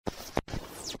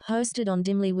Hosted on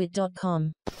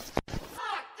dimlywit.com.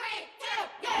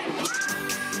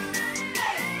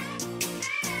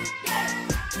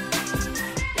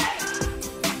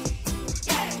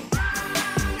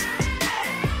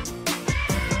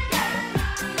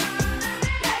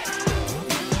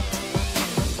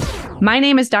 My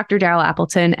name is Dr. Daryl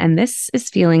Appleton, and this is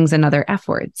Feelings and Other F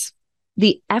Words.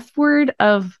 The F word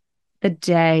of the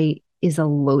day is a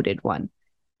loaded one,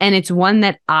 and it's one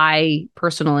that I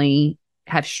personally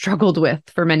have struggled with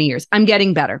for many years. I'm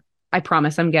getting better. I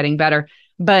promise I'm getting better,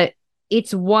 but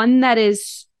it's one that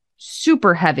is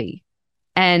super heavy,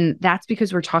 and that's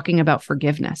because we're talking about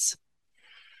forgiveness.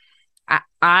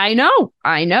 I know.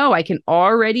 I can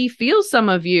already feel some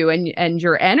of you and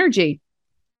your energy.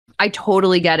 I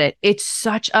totally get it. It's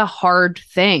such a hard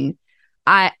thing.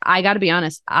 I got to be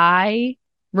honest. I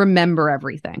remember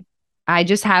everything. I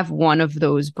just have one of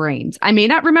those brains. I may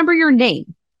not remember your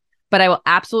name, but I will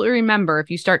absolutely remember if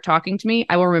you start talking to me.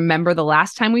 I will remember the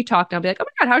last time we talked. And I'll be like, oh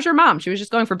my God, how's your mom? She was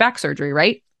just going for back surgery,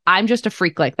 right? I'm just a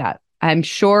freak like that. I'm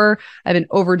sure I have an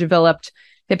overdeveloped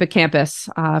hippocampus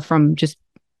from just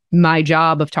my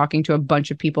job of talking to a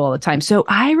bunch of people all the time. So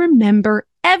I remember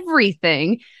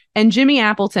everything. And Jimmy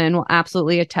Appleton will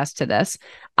absolutely attest to this.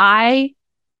 I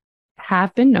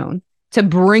have been known to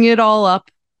bring it all up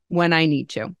when I need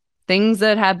to. Things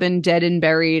that have been dead and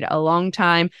buried a long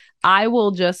time. I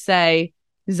will just say,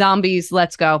 zombies,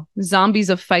 let's go. Zombies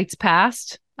of fights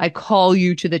past. I call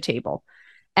you to the table.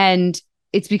 And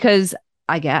it's because,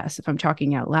 I guess, if I'm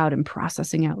talking out loud and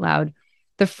processing out loud,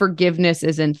 the forgiveness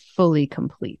isn't fully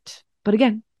complete. But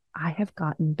again, I have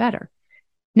gotten better.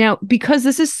 Now, because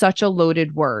this is such a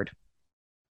loaded word,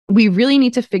 we really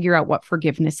need to figure out what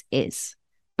forgiveness is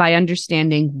by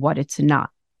understanding what it's not.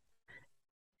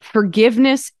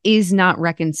 Forgiveness is not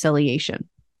reconciliation.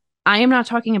 I am not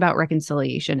talking about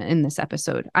reconciliation in this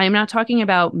episode. I am not talking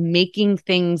about making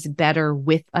things better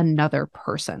with another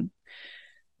person.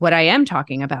 What I am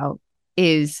talking about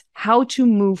is how to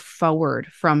move forward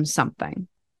from something,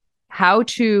 how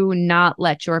to not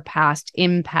let your past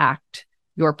impact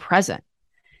your present.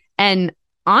 And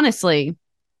honestly,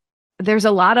 there's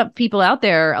a lot of people out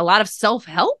there, a lot of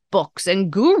self-help books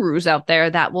and gurus out there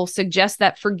that will suggest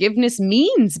that forgiveness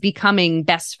means becoming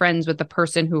best friends with the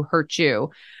person who hurt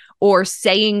you, or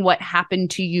saying what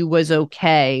happened to you was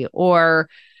okay, or,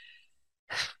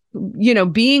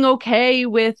 being okay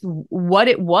with what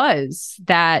it was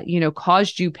that,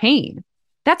 caused you pain.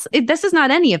 This is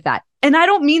not any of that. And I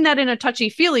don't mean that in a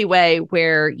touchy-feely way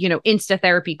where, insta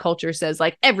therapy culture says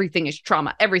like everything is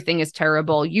trauma, everything is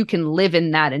terrible. You can live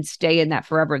in that and stay in that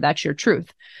forever. That's your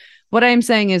truth. What I'm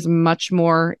saying is much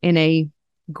more in a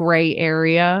gray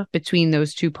area between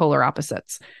those two polar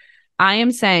opposites. I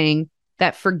am saying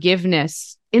that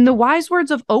forgiveness, in the wise words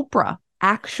of Oprah,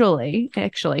 actually,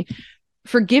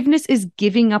 forgiveness is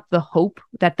giving up the hope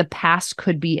that the past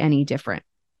could be any different.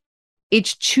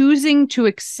 It's choosing to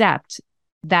accept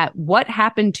that what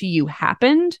happened to you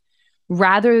happened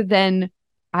rather than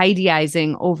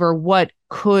idealizing over what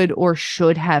could or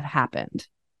should have happened.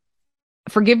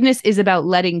 Forgiveness is about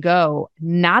letting go,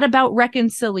 not about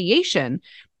reconciliation,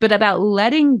 but about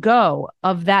letting go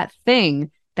of that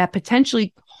thing that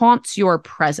potentially haunts your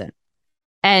present.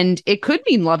 And it could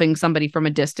mean loving somebody from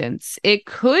a distance. It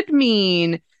could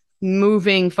mean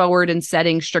moving forward and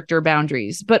setting stricter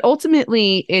boundaries. But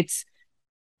ultimately, it's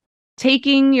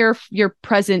taking your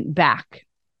present back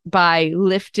by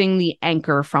lifting the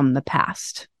anchor from the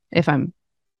past. If I'm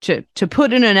to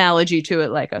put an analogy to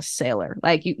it, like a sailor,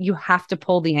 like you have to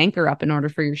pull the anchor up in order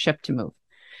for your ship to move.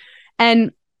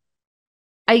 And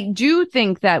I do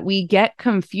think that we get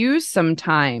confused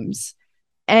sometimes,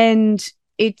 and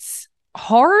it's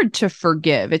hard to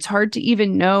forgive. It's hard to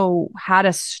even know how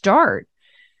to start.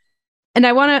 And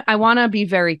I want to be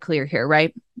very clear here,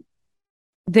 right?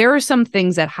 There are some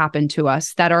things that happen to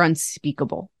us that are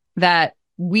unspeakable, that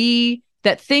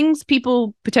things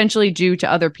people potentially do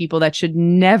to other people that should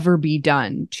never be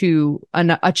done to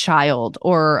a child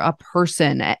or a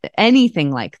person,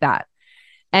 anything like that.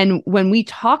 And when we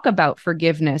talk about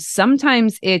forgiveness,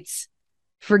 sometimes it's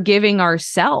forgiving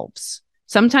ourselves.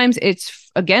 Sometimes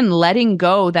it's, again, letting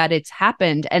go that it's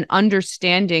happened and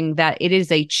understanding that it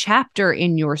is a chapter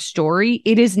in your story.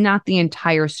 It is not the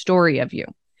entire story of you.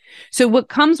 So what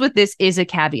comes with this is a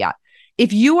caveat.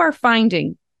 If you are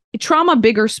finding trauma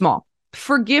big or small,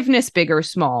 forgiveness big or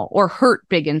small, or hurt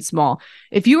big and small,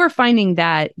 if you are finding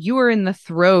that you are in the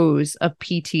throes of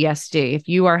PTSD, if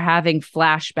you are having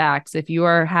flashbacks, if you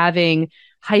are having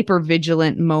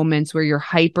hypervigilant moments where you're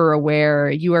hyper aware,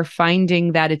 you are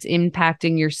finding that it's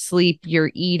impacting your sleep,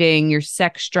 your eating, your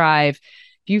sex drive,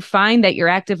 if you find that you're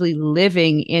actively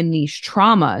living in these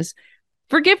traumas,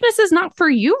 forgiveness is not for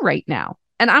you right now.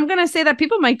 And I'm going to say that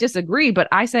people might disagree, but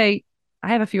I say, I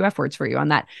have a few F words for you on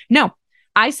that. No,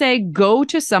 I say go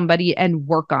to somebody and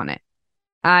work on it.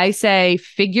 I say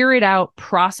figure it out,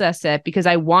 process it, because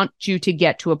I want you to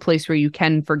get to a place where you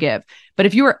can forgive. But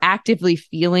if you are actively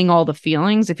feeling all the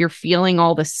feelings, if you're feeling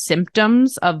all the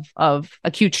symptoms of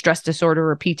acute stress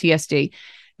disorder or PTSD,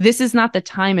 this is not the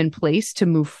time and place to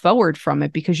move forward from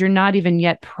it because you're not even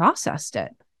yet processed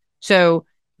it. So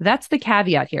that's the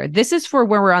caveat here. This is for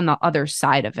where we're on the other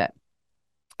side of it.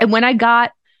 And when I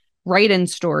got write-in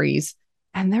stories,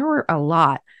 and there were a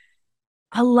lot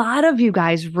of you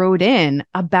guys wrote in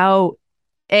about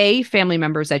family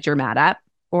members that you're mad at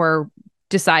or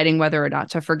deciding whether or not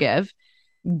to forgive.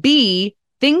 B,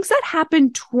 things that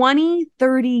happened 20,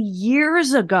 30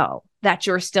 years ago that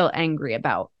you're still angry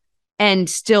about and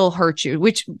still hurt you,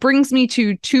 which brings me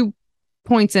to 2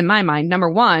 points in my mind. Number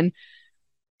one,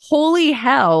 holy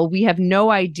hell, we have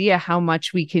no idea how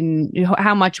much we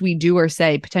do or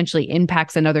say potentially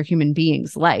impacts another human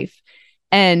being's life.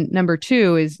 And number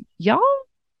two is y'all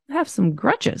have some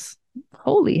grudges.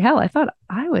 Holy hell, I thought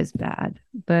I was bad.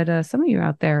 But some of you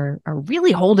out there are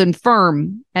really holding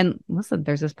firm. And listen,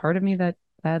 there's this part of me that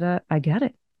I get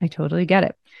it. I totally get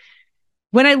it.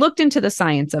 When I looked into the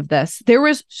science of this, there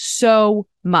was so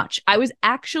much. I was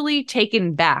actually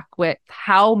taken back with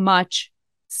how much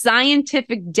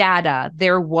scientific data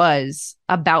there was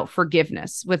about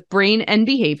forgiveness with brain and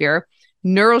behavior,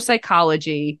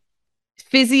 neuropsychology,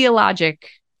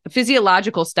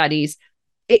 physiological studies.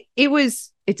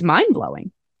 It's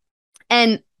mind-blowing.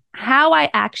 And how I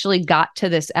actually got to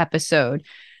this episode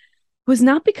was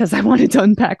not because I wanted to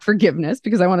unpack forgiveness,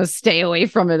 because I want to stay away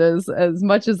from it as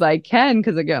much as I can,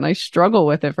 because again, I struggle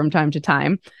with it from time to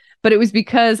time. But it was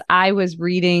because I was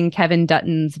reading Kevin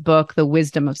Dutton's book, The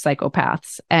Wisdom of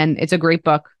Psychopaths. And it's a great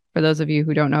book for those of you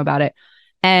who don't know about it.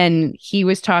 And he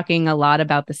was talking a lot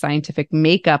about the scientific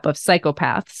makeup of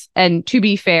psychopaths. And to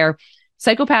be fair,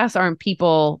 psychopaths aren't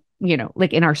people,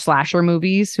 like in our slasher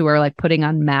movies who are like putting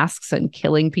on masks and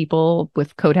killing people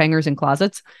with coat hangers in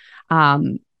closets.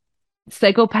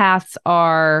 Psychopaths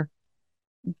are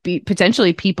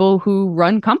potentially people who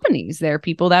run companies. They're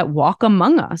people that walk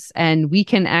among us. And we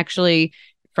can actually,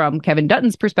 from Kevin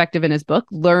Dutton's perspective in his book,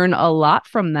 learn a lot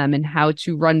from them and how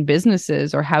to run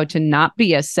businesses or how to not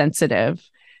be as sensitive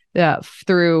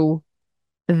through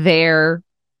their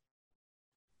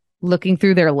looking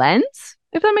through their lens,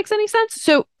 if that makes any sense.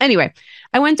 So anyway,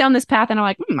 I went down this path and I'm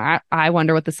like, I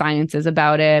wonder what the science is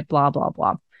about it, blah, blah,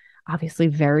 blah. Obviously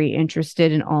very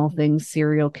interested in all things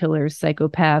serial killers,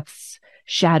 psychopaths,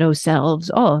 shadow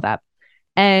selves, all of that.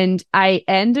 And I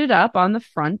ended up on the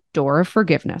front door of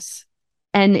forgiveness.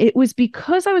 And it was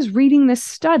because I was reading this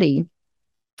study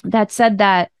that said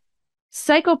that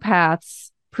psychopaths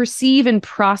perceive and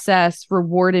process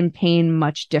reward and pain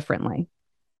much differently.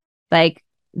 Like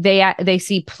they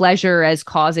see pleasure as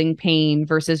causing pain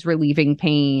versus relieving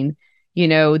pain.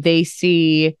 They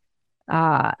see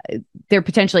they're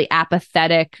potentially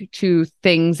apathetic to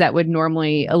things that would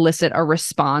normally elicit a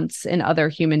response in other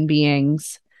human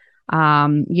beings.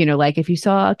 Like if you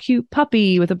saw a cute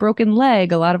puppy with a broken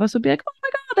leg, a lot of us would be like, oh my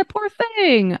God, that poor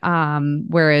thing.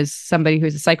 Whereas somebody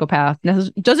who's a psychopath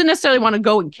doesn't necessarily want to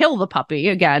go and kill the puppy.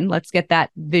 Again, let's get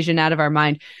that vision out of our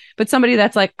mind. But somebody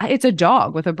that's like, it's a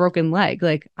dog with a broken leg.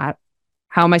 Like,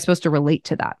 how am I supposed to relate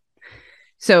to that?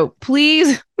 So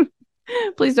please,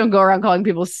 please don't go around calling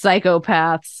people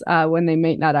psychopaths when they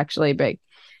may not actually be.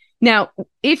 Now,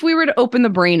 if we were to open the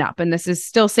brain up, and this is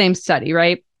still same study,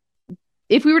 right?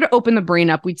 If we were to open the brain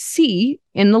up, we'd see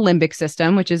in the limbic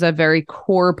system, which is a very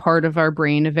core part of our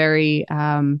brain, a very,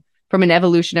 from an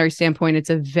evolutionary standpoint, it's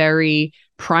a very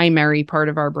primary part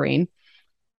of our brain.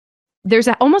 There's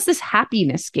almost this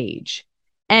happiness gauge,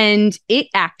 and it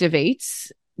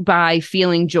activates by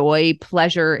feeling joy,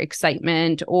 pleasure,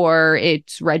 excitement, or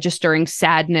it's registering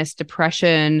sadness,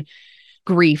 depression,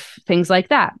 grief, things like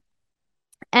that.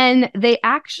 And they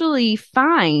actually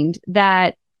find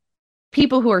that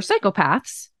people who are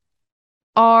psychopaths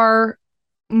are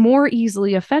more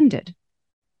easily offended.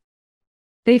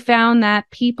 They found that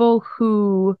people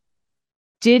who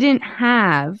didn't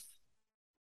have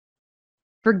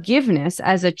forgiveness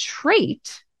as a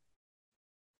trait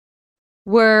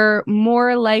were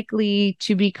more likely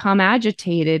to become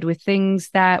agitated with things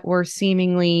that were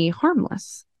seemingly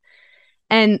harmless.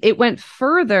 And it went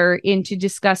further into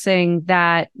discussing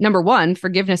that, number one,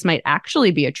 forgiveness might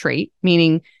actually be a trait,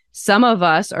 meaning some of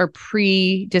us are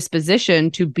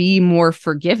predispositioned to be more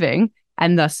forgiving,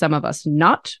 and thus some of us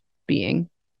not being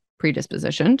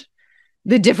predispositioned.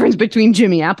 the difference between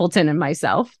Jimmy Appleton and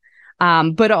myself.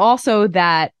 But also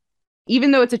that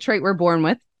even though it's a trait we're born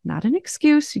with, not an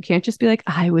excuse. You can't just be like,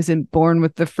 I wasn't born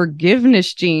with the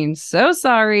forgiveness gene. So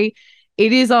sorry.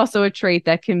 It is also a trait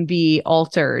that can be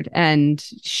altered and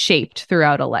shaped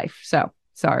throughout a life. So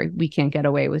sorry, we can't get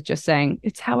away with just saying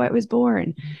it's how I was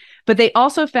born. But they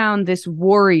also found this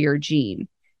warrior gene,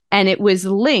 and it was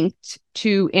linked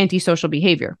to antisocial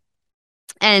behavior.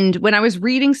 And when I was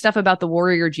reading stuff about the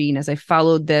warrior gene, as I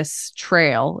followed this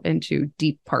trail into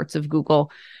deep parts of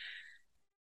Google,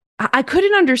 I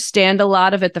couldn't understand a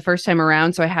lot of it the first time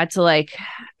around. So I had to like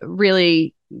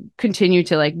really continue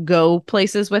to like go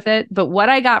places with it. But what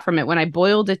I got from it when I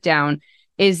boiled it down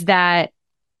is that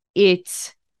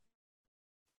it's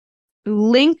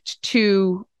linked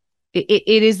to,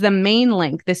 it is the main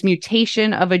link. This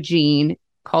mutation of a gene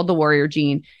called the warrior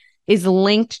gene is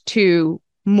linked to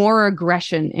more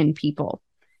aggression in people.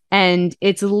 And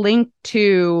it's linked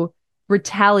to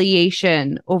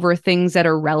retaliation over things that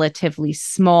are relatively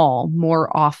small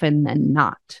more often than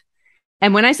not.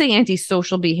 And when I say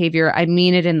antisocial behavior, I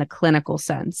mean it in the clinical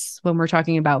sense. When we're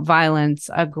talking about violence,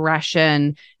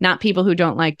 aggression, not people who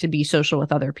don't like to be social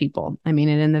with other people. I mean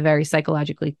it in the very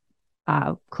psychologically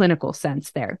clinical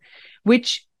sense there,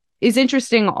 which is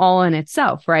interesting all in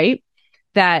itself, right?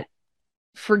 That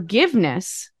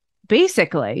forgiveness,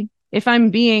 basically, if I'm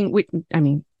being,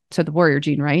 so the warrior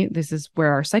gene, right? This is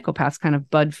where our psychopaths kind of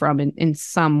bud from in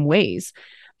some ways.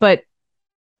 But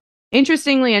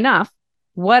interestingly enough,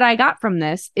 what I got from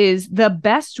this is the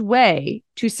best way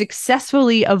to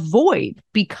successfully avoid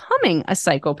becoming a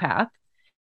psychopath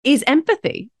is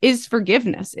empathy, is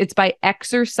forgiveness. It's by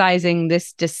exercising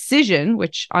this decision,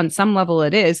 which on some level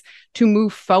it is, to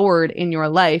move forward in your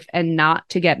life and not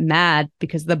to get mad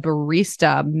because the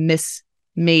barista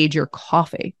mismade your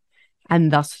coffee and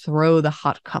thus throw the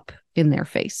hot cup in their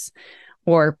face,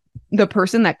 or the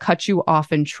person that cut you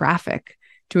off in traffic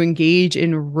to engage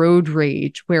in road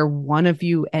rage where one of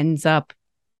you ends up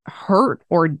hurt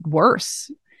or worse,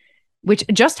 which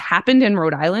just happened in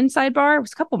Rhode Island, sidebar. It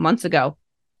was a couple months ago.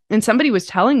 And somebody was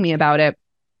telling me about it,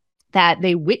 that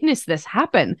they witnessed this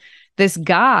happen. This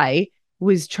guy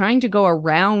was trying to go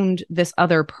around this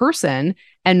other person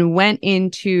and went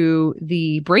into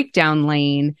the breakdown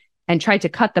lane and tried to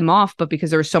cut them off. But because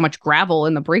there was so much gravel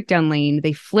in the breakdown lane,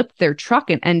 they flipped their truck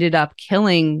and ended up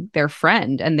killing their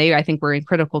friend. And they, I think, were in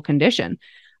critical condition.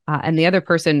 And the other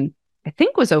person, I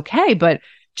think, was okay. But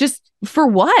just for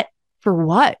what? For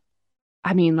what?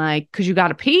 I mean, like, because you got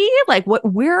to pee? Like, what?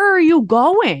 Where are you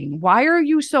going? Why are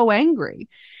you so angry?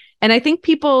 And I think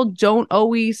people don't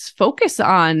always focus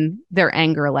on their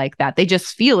anger like that. They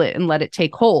just feel it and let it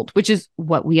take hold, which is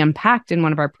what we unpacked in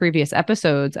one of our previous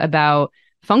episodes about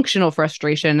functional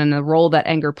frustration and the role that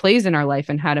anger plays in our life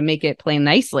and how to make it play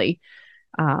nicely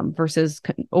versus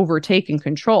overtake and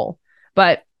control.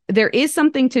 But there is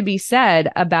something to be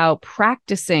said about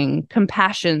practicing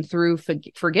compassion through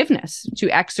forgiveness, to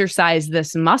exercise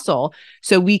this muscle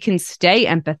so we can stay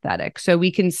empathetic, so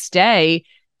we can stay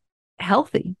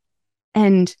healthy.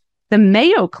 And the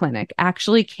Mayo Clinic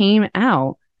actually came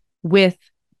out with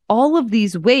all of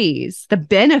these ways, the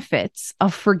benefits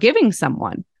of forgiving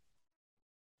someone,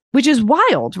 which is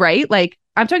wild, right? Like,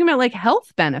 I'm talking about like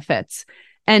health benefits.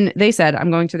 And they said,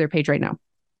 I'm going to their page right now.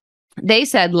 They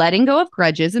said, letting go of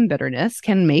grudges and bitterness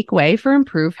can make way for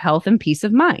improved health and peace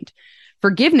of mind.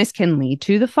 Forgiveness can lead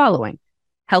to the following: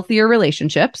 healthier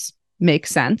relationships, makes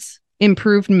sense.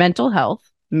 Improved mental health,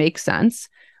 makes sense.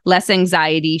 Less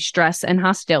anxiety, stress, and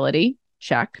hostility,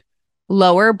 check.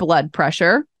 Lower blood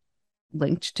pressure,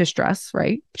 linked to stress,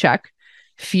 right? Check.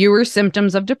 Fewer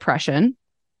symptoms of depression,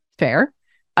 fair.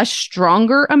 A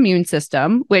stronger immune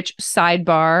system, which,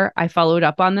 sidebar, I followed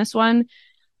up on this one.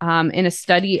 In a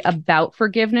study about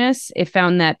forgiveness, it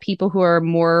found that people who are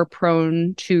more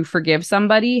prone to forgive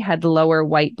somebody had lower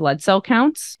white blood cell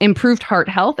counts, improved heart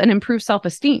health, and improved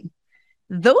self-esteem.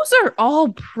 Those are all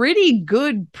pretty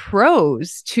good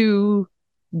pros to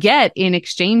get in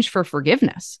exchange for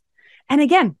forgiveness. And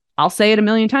again, I'll say it a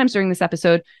million times during this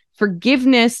episode,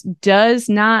 forgiveness does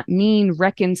not mean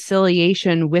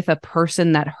reconciliation with a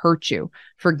person that hurt you.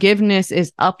 Forgiveness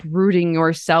is uprooting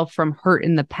yourself from hurt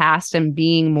in the past and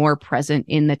being more present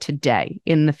in the today,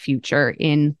 in the future,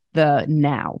 in the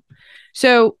now.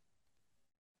 So,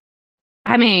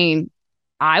 I mean,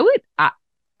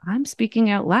 I'm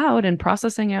speaking out loud and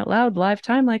processing out loud live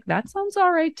time. Like, that sounds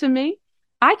all right to me.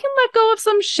 I can let go of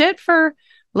some shit for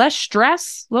less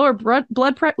stress, lower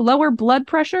blood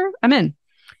pressure. I'm in.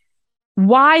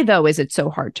 Why, though, is it so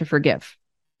hard to forgive?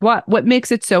 What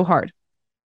makes it so hard?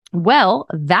 Well,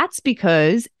 that's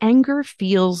because anger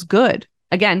feels good.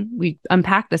 Again, we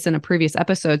unpacked this in a previous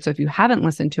episode. So if you haven't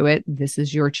listened to it, this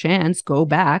is your chance. Go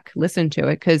back, listen to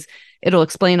it, because it'll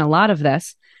explain a lot of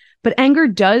this. But anger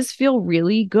does feel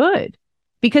really good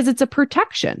because it's a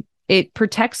protection. It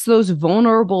protects those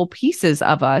vulnerable pieces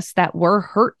of us that were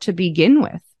hurt to begin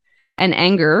with. And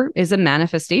anger is a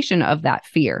manifestation of that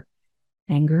fear.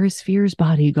 Anger is fear's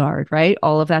bodyguard, right?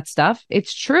 All of that stuff.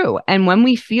 It's true. And when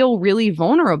we feel really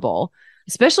vulnerable,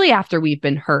 especially after we've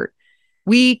been hurt,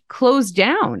 we close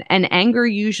down, and anger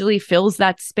usually fills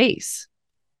that space.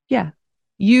 Yeah.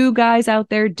 You guys out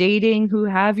there dating who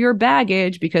have your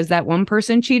baggage because that one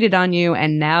person cheated on you,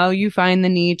 and now you find the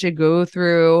need to go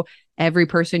through every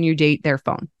person you date their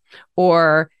phone.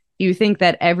 Or you think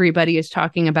that everybody is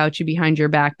talking about you behind your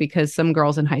back because some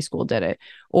girls in high school did it.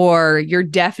 Or you're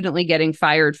definitely getting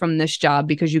fired from this job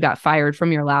because you got fired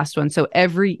from your last one. So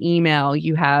every email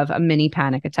you have a mini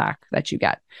panic attack that you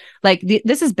get. Like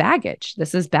this is baggage.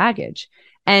 This is baggage.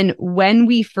 And when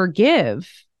we forgive,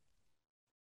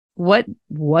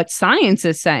 what science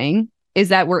is saying is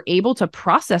that we're able to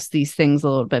process these things a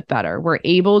little bit better. We're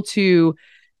able to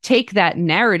take that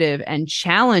narrative and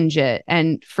challenge it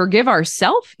and forgive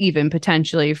ourselves even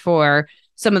potentially for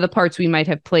some of the parts we might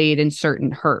have played in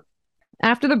certain hurt.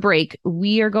 After the break,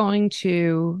 we are going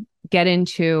to get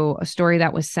into a story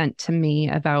that was sent to me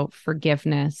about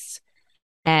forgiveness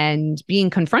and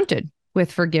being confronted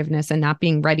with forgiveness and not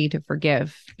being ready to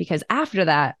forgive. Because after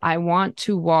that, I want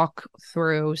to walk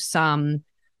through some,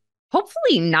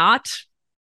 hopefully not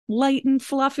light and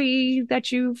fluffy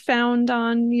that you found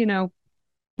on,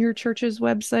 your church's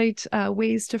website,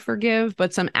 ways to forgive,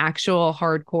 but some actual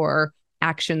hardcore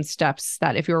action steps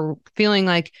that if you're feeling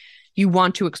like you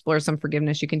want to explore some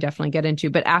forgiveness, you can definitely get into.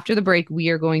 But after the break, we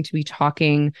are going to be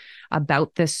talking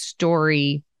about this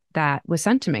story that was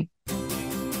sent to me.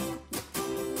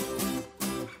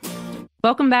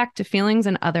 Welcome back to Feelings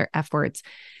and Other F Words.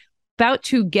 About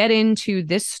to get into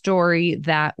this story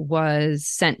that was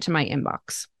sent to my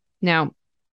inbox. Now,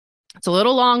 it's a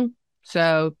little long,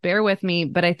 so bear with me,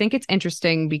 but I think it's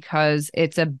interesting because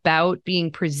it's about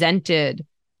being presented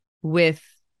with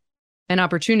an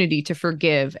opportunity to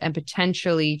forgive and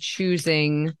potentially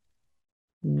choosing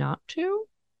not to.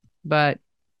 But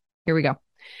here we go.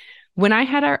 When I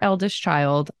had our eldest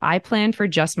child, I planned for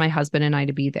just my husband and I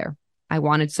to be there. I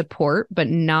wanted support, but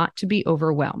not to be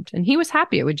overwhelmed. And he was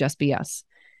happy it would just be us.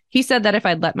 He said that if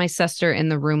I'd let my sister in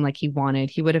the room like he wanted,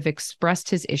 he would have expressed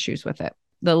his issues with it.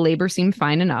 The labor seemed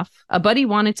fine enough. A buddy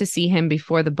wanted to see him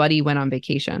before the buddy went on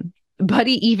vacation.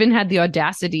 Buddy even had the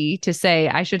audacity to say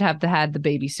I should have had the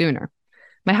baby sooner.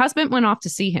 My husband went off to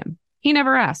see him. He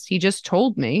never asked. He just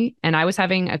told me, and I was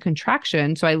having a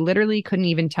contraction, so I literally couldn't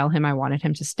even tell him I wanted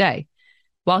him to stay.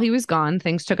 While he was gone,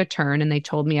 things took a turn, and they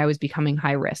told me I was becoming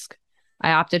high risk.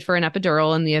 I opted for an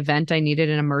epidural in the event I needed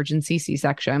an emergency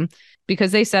C-section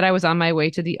because they said I was on my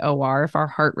way to the OR if our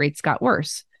heart rates got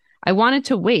worse. I wanted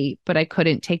to wait, but I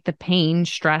couldn't take the pain,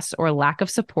 stress, or lack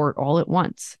of support all at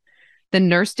once. The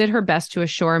nurse did her best to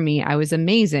assure me I was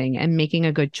amazing and making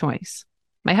a good choice.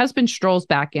 My husband strolls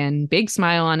back in, big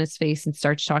smile on his face, and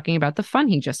starts talking about the fun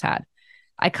he just had.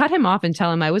 I cut him off and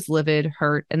tell him I was livid,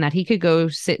 hurt, and that he could go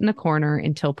sit in the corner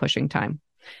until pushing time.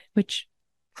 Which,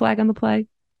 flag on the play?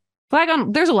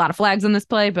 There's a lot of flags on this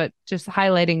play, but just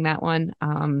highlighting that one.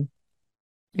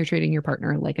 You're treating your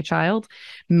partner like a child.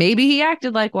 Maybe he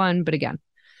acted like one, but again,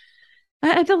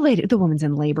 the woman's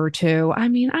in labor too. I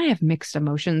mean, I have mixed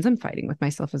emotions. I'm fighting with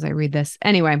myself as I read this.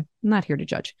 Anyway, I'm not here to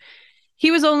judge.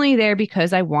 He was only there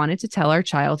because I wanted to tell our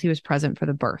child he was present for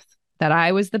the birth, that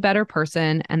I was the better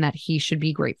person and that he should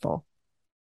be grateful.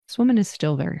 This woman is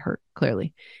still very hurt,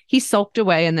 clearly. He sulked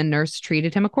away and the nurse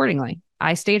treated him accordingly.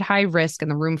 I stayed high risk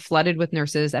and the room flooded with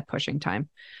nurses at pushing time.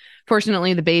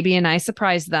 Fortunately, the baby and I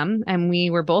surprised them, and we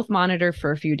were both monitored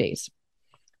for a few days.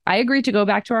 I agreed to go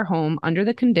back to our home under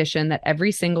the condition that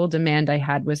every single demand I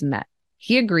had was met.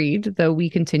 He agreed, though we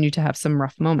continued to have some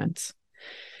rough moments.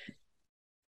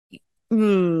 There's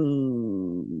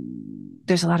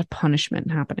a lot of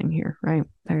punishment happening here, right?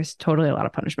 There's totally a lot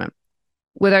of punishment.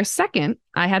 With our second,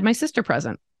 I had my sister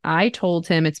present. I told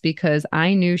him it's because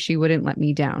I knew she wouldn't let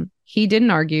me down. He didn't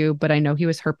argue, but I know he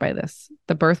was hurt by this.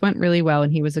 The birth went really well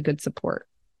and he was a good support.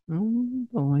 Oh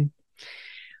boy.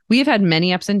 We have had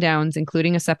many ups and downs,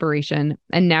 including a separation,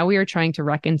 and now we are trying to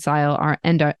reconcile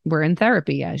we're in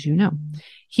therapy, as you know.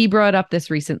 He brought up this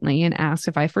recently and asked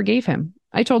if I forgave him.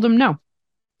 I told him no.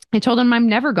 I told him I'm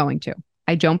never going to.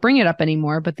 I don't bring it up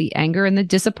anymore, but the anger and the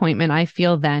disappointment I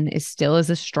feel then is still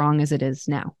as strong as it is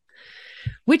now.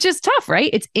 Which is tough, right?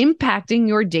 It's impacting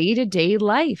your day-to-day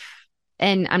life.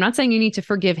 And I'm not saying you need to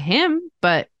forgive him,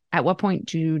 but At what point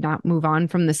do you not move on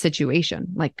from the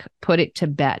situation? Like, put it to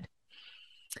bed.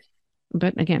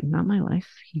 But again, not my life.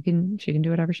 She can do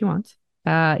whatever she wants.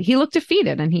 He looked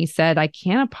defeated and he said, I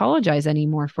can't apologize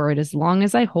anymore for it. As long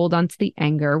as I hold on to the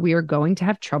anger, we are going to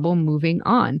have trouble moving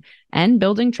on and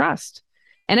building trust.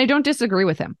 And I don't disagree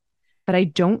with him, but I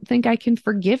don't think I can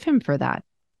forgive him for that.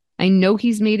 I know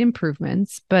he's made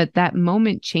improvements, but that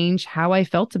moment changed how I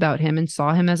felt about him and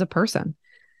saw him as a person.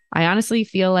 I honestly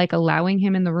feel like allowing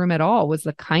him in the room at all was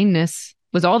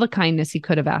all the kindness he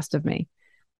could have asked of me.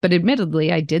 But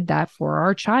admittedly, I did that for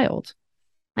our child.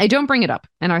 I don't bring it up.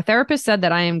 And our therapist said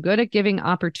that I am good at giving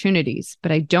opportunities,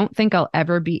 but I don't think I'll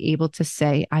ever be able to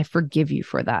say, I forgive you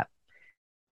for that.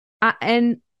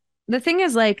 And the thing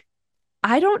is, like,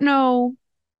 I don't know.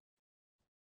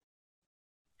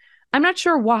 I'm not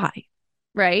sure why,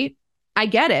 right? I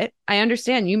get it. I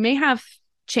understand. You may have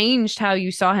changed how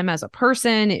you saw him as a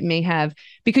person. It may have,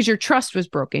 because your trust was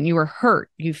broken. You were hurt.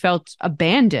 You felt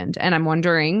abandoned. And I'm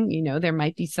wondering, there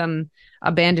might be some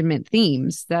abandonment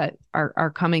themes that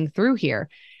are coming through here.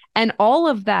 And all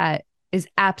of that is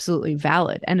absolutely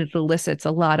valid and it elicits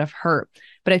a lot of hurt.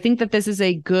 But I think that this is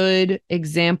a good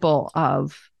example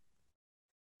of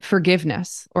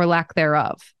forgiveness or lack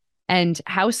thereof, and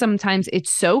how sometimes it's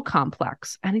so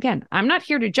complex. And again, I'm not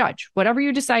here to judge. Whatever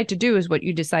you decide to do is what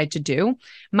you decide to do.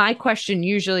 My question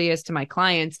usually is to my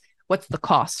clients, what's the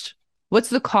cost? What's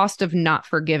the cost of not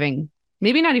forgiving?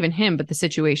 Maybe not even him, but the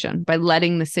situation, by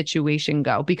letting the situation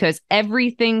go, because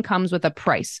everything comes with a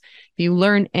price. If you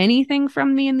learn anything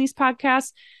from me in these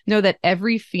podcasts, know that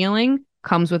every feeling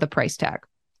comes with a price tag.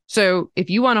 So if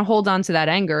you want to hold on to that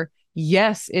anger,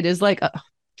 yes, it is like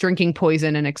drinking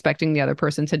poison and expecting the other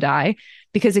person to die,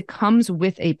 because it comes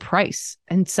with a price.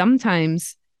 And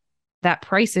sometimes that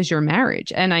price is your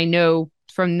marriage. And I know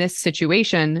from this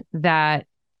situation that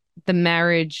the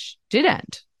marriage did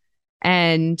end,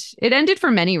 and it ended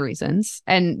for many reasons.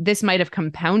 And this might have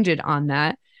compounded on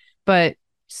that. But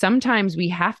sometimes we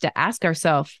have to ask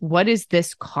ourselves, what is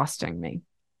this costing me?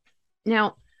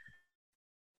 Now,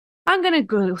 I'm going to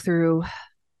go through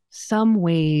some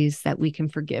ways that we can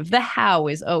forgive. The how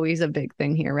is always a big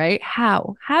thing here, right?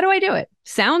 How do I do it?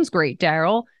 Sounds great,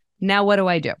 Daryl. Now, what do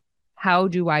I do? How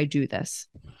do I do this?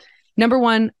 Number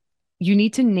one, you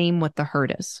need to name what the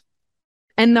hurt is.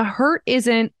 And the hurt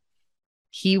isn't,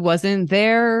 he wasn't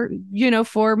there,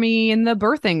 for me in the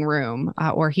birthing room,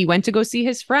 or he went to go see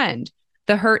his friend.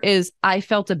 The hurt is, I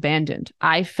felt abandoned.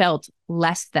 I felt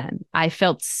less than. I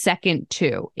felt second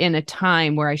to in a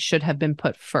time where I should have been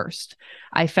put first.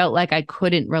 I felt like I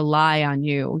couldn't rely on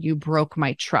you. You broke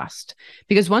my trust.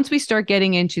 Because once we start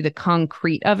getting into the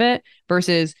concrete of it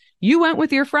versus you went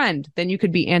with your friend, then you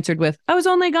could be answered with, I was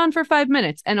only gone for 5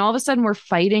 minutes. And all of a sudden we're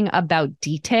fighting about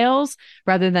details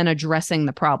rather than addressing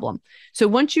the problem. So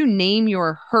once you name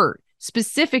your hurt,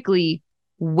 specifically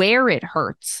where it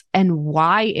hurts and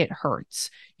why it hurts,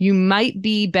 you might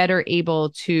be better able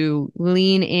to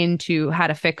lean into how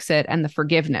to fix it and the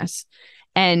forgiveness.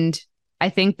 And I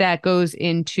think that goes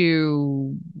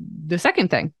into the second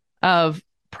thing of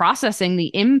processing the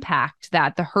impact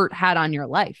that the hurt had on your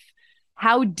life.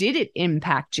 How did it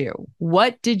impact you?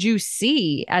 What did you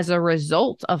see as a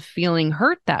result of feeling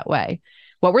hurt that way?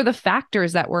 What were the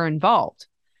factors that were involved?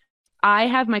 I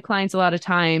have my clients a lot of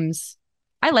times,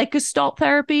 I like Gestalt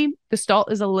therapy.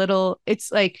 Gestalt is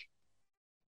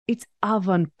it's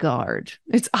avant-garde.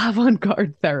 It's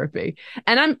avant-garde therapy.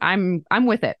 And I'm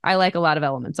with it. I like a lot of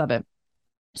elements of it.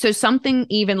 So something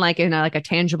even like in a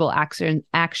tangible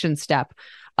action step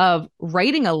of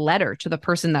writing a letter to the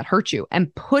person that hurt you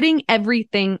and putting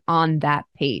everything on that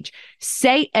page.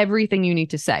 Say everything you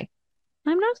need to say.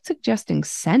 I'm not suggesting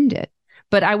send it,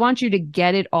 but I want you to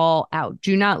get it all out.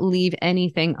 Do not leave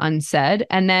anything unsaid,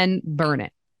 and then burn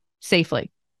it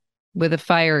safely with a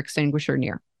fire extinguisher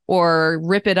near, or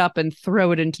rip it up and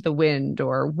throw it into the wind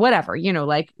or whatever,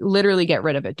 literally get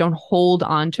rid of it. Don't hold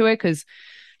on to it, because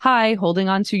holding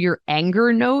on to your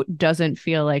anger note doesn't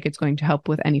feel like it's going to help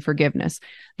with any forgiveness.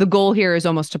 The goal here is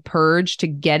almost to purge, to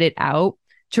get it out,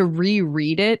 to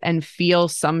reread it and feel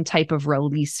some type of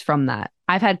release from that.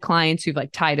 I've had clients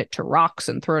who've tied it to rocks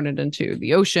and thrown it into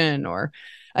the ocean, or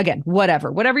again,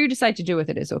 whatever you decide to do with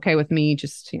it is okay with me.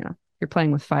 Just, you're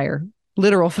playing with fire,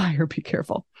 literal fire, be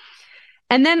careful.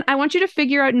 And then I want you to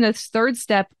figure out in this third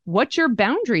step what your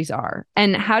boundaries are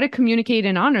and how to communicate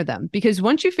and honor them. Because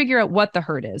once you figure out what the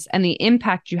hurt is and the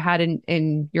impact you had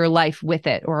in your life with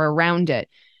it or around it,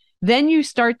 then you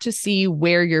start to see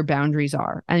where your boundaries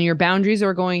are. And your boundaries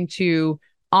are going to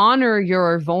honor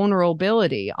your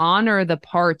vulnerability, honor the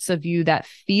parts of you that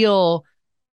feel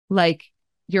like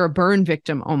you're a burn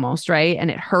victim almost, right? And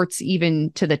it hurts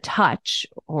even to the touch,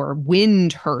 or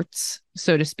wind hurts,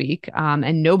 so to speak,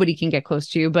 and nobody can get close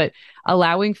to you, but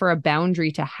allowing for a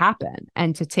boundary to happen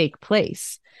and to take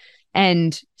place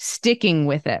and sticking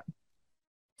with it.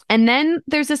 And then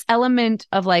there's this element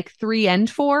of like 3 and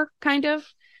 4 kind of.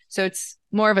 So it's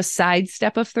more of a side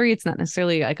step of 3. It's not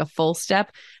necessarily like a full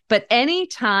step, but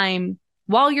anytime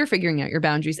while you're figuring out your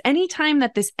boundaries, anytime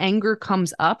that this anger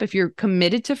comes up, if you're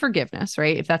committed to forgiveness,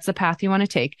 right? If that's the path you want to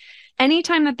take,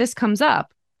 anytime that this comes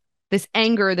up, this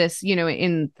anger, this,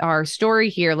 in our story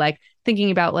here, like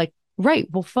thinking about like, right,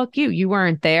 well, fuck you. You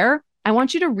weren't there. I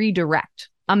want you to redirect.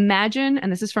 Imagine, and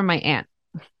this is from my aunt.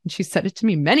 She said it to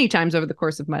me many times over the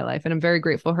course of my life, and I'm very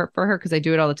grateful for her because I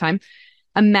do it all the time.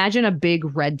 Imagine a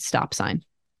big red stop sign.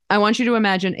 I want you to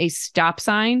imagine a stop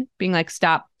sign being like,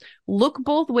 stop, look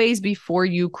both ways before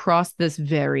you cross this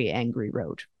very angry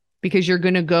road, because you're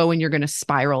going to go and you're going to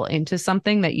spiral into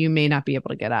something that you may not be able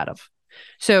to get out of.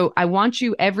 So I want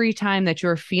you, every time that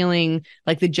you're feeling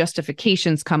like the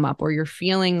justifications come up, or you're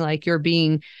feeling like you're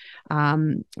being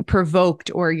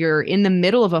provoked, or you're in the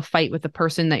middle of a fight with the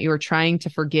person that you're trying to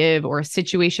forgive, or a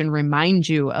situation reminds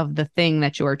you of the thing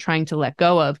that you are trying to let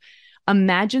go of,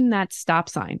 imagine that stop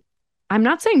sign. I'm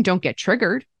not saying don't get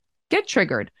triggered,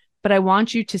 but I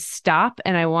want you to stop,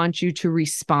 and I want you to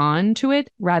respond to it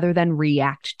rather than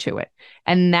react to it.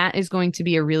 And that is going to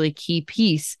be a really key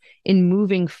piece in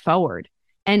moving forward.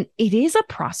 And it is a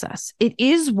process. It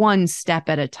is one step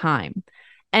at a time.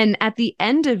 And at the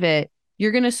end of it,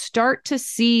 you're going to start to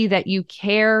see that you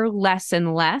care less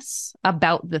and less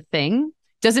about the thing.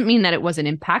 Doesn't mean that it wasn't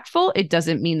impactful. It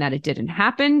doesn't mean that it didn't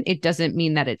happen. It doesn't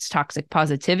mean that it's toxic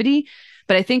positivity.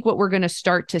 But I think what we're going to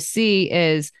start to see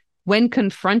is, when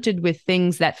confronted with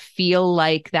things that feel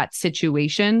like that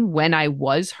situation, when I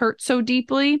was hurt so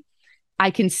deeply, I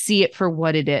can see it for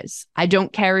what it is. I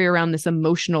don't carry around this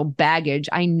emotional baggage.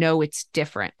 I know it's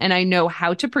different, and I know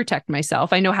how to protect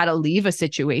myself. I know how to leave a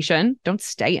situation. Don't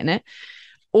stay in it.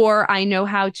 Or I know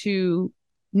how to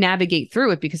navigate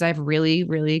through it because I have really,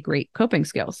 really great coping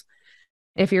skills.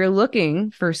 If you're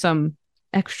looking for some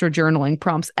extra journaling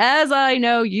prompts, as I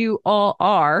know you all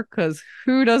are, because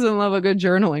who doesn't love a good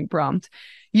journaling prompt?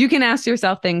 You can ask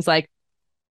yourself things like,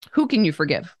 who can you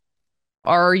forgive?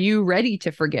 Are you ready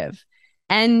to forgive?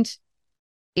 And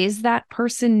is that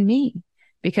person me?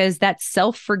 Because that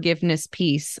self-forgiveness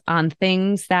piece on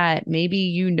things that maybe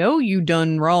you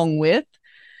done wrong with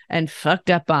and fucked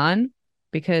up on,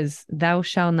 because thou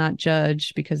shalt not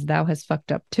judge because thou hast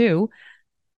fucked up too.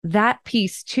 That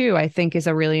piece too, I think, is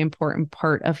a really important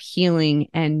part of healing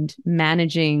and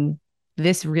managing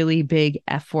this really big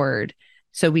F word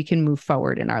so we can move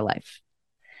forward in our life.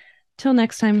 Till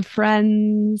next time,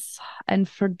 friends and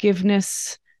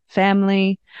forgiveness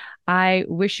family, I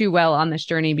wish you well on this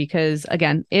journey, because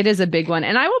again, it is a big one,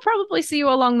 and I will probably see you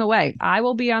along the way. I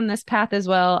will be on this path as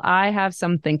well. I have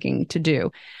some thinking to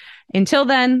do. Until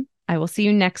then, I will see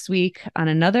you next week on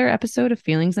another episode of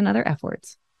Feelings and Other F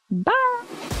Words. Bye.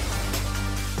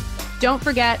 Don't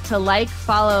forget to like,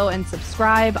 follow, and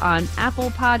subscribe on Apple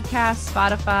Podcasts,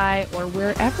 Spotify, or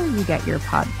wherever you get your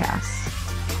podcasts.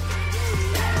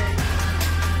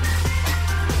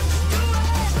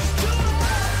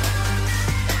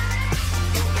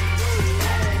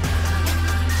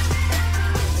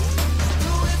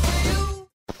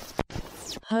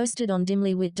 Hosted on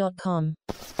dimlywit.com.